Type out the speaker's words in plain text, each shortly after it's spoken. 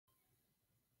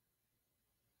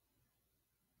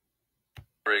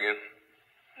Rhegan.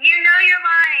 You know you're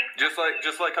lying. Just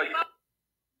like how you.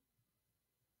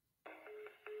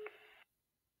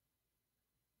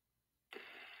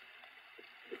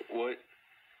 What?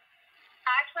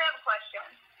 I actually have a question.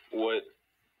 What?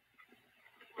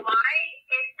 Why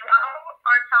is you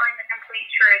are telling the complete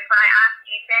truth when I asked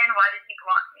Ethan why did he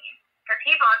block me? Because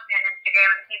he blocked me on Instagram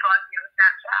and he blocked me on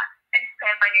Snapchat. I just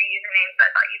can't find your username, so I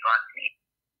thought you blocked me.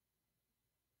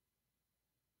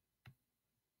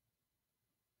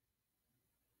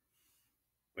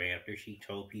 Right after she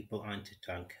told people on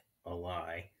TikTok a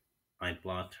lie, I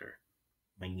blocked her.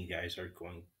 When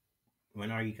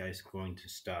are you guys going to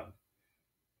stop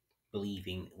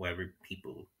believing whatever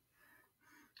people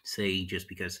say just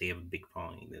because they have a big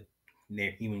following? That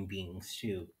they're human beings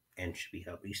too and should be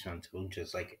held responsible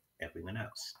just like everyone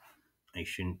else. I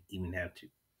shouldn't even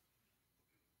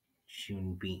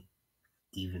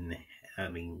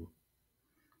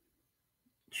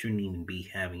be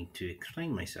having to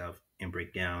explain myself and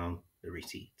break down the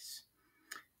receipts.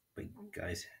 But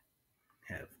guys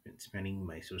have been spending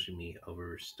my social media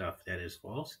over stuff that is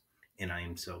false, and I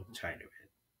am so tired of it.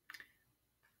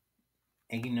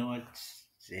 And you know what?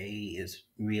 Zay is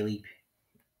really,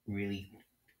 really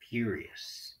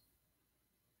furious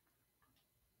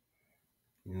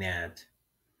that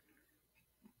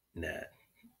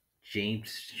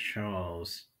James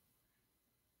Charles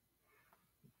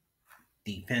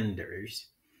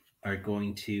defenders are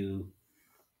going to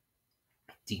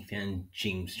defend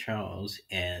James Charles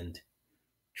and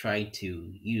try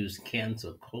to use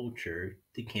cancel culture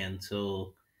to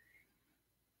cancel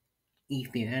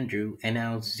Ethan Andrew and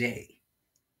now Zay.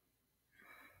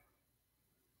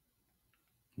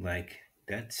 Like,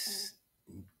 that's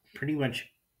pretty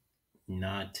much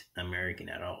not American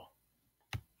at all.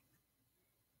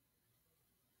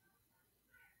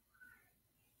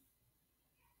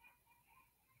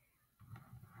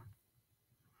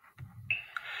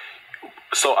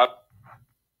 So I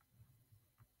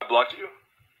blocked you?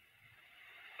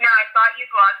 No, I thought you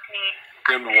blocked me.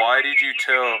 Then why did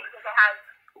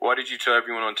you tell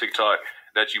everyone on TikTok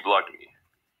that you blocked me?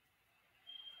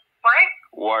 What?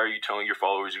 Why are you telling your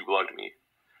followers you blocked me?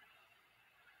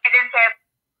 I didn't say.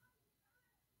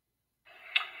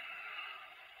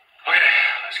 Okay,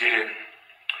 let's get it.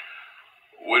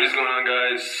 What is going on,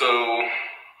 guys? So,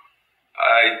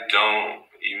 I don't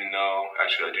even know.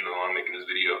 Actually, I do know I'm making this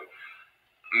video.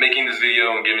 I'm making this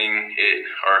video and giving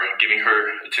her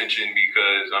attention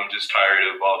because I'm just tired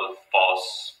of all the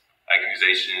false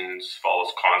accusations,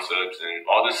 false concepts, and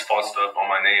all this false stuff on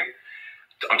my name.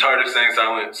 I'm tired of staying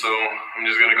silent, so I'm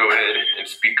just gonna go ahead and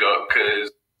speak up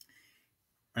because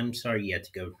I'm sorry you had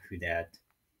to go through that.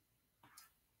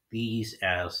 These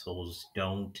assholes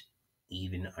don't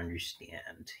even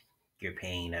understand your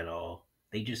pain at all.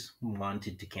 They just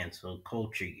wanted to cancel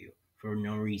culture you for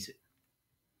no reason.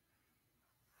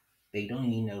 They don't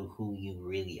even know who you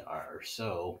really are.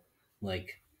 So,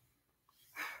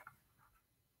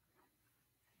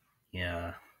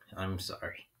 yeah, I'm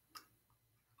sorry.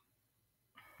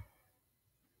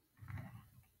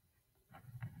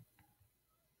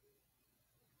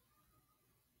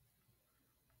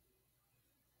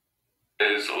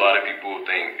 a lot of people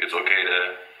think it's okay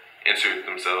to insert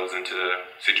themselves into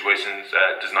situations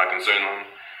that does not concern them.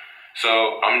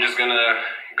 So I'm just gonna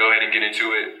go ahead and get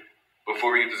into it.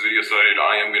 Before we get this video started,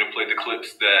 I am gonna play the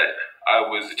clips that I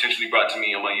was intentionally brought to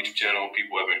me on my YouTube channel.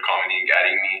 People have been commenting,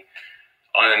 adding me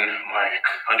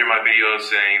under my videos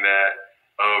saying that,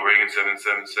 oh,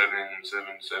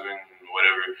 Rhegan77777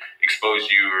 whatever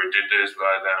exposed you or did this,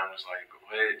 blah, that. I'm just like,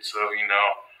 wait. So,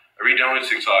 I redownloaded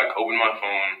TikTok, opened my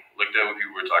phone, looked at what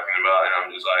people were talking about, and I'm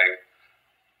just like,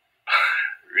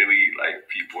 really,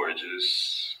 people are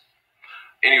just...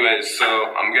 Anyways,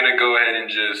 so I'm gonna go ahead and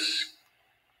just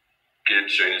get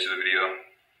straight into the video.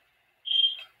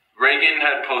 Rhegan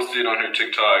had posted on her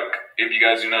TikTok, if you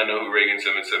guys do not know who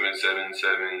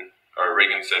Rhegan777 or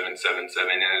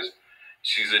Rhegan777 is,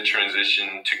 she's a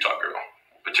transition TikToker.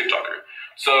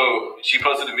 So she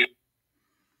posted a video.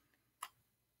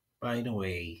 By the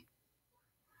way,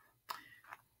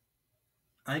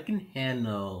 I can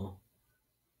handle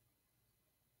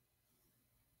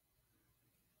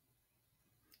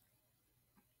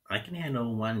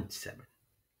one 7.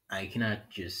 I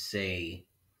cannot just say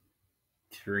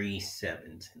 3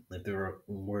 7s with the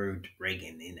word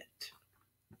Rhegan in it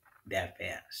that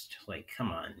fast.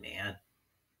 Come on, man.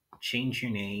 Change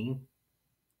your name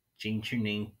to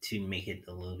make it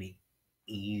a little bit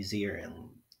easier and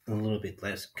a little bit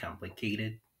less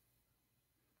complicated.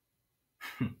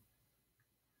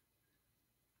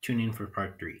 Tune in for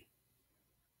part 3.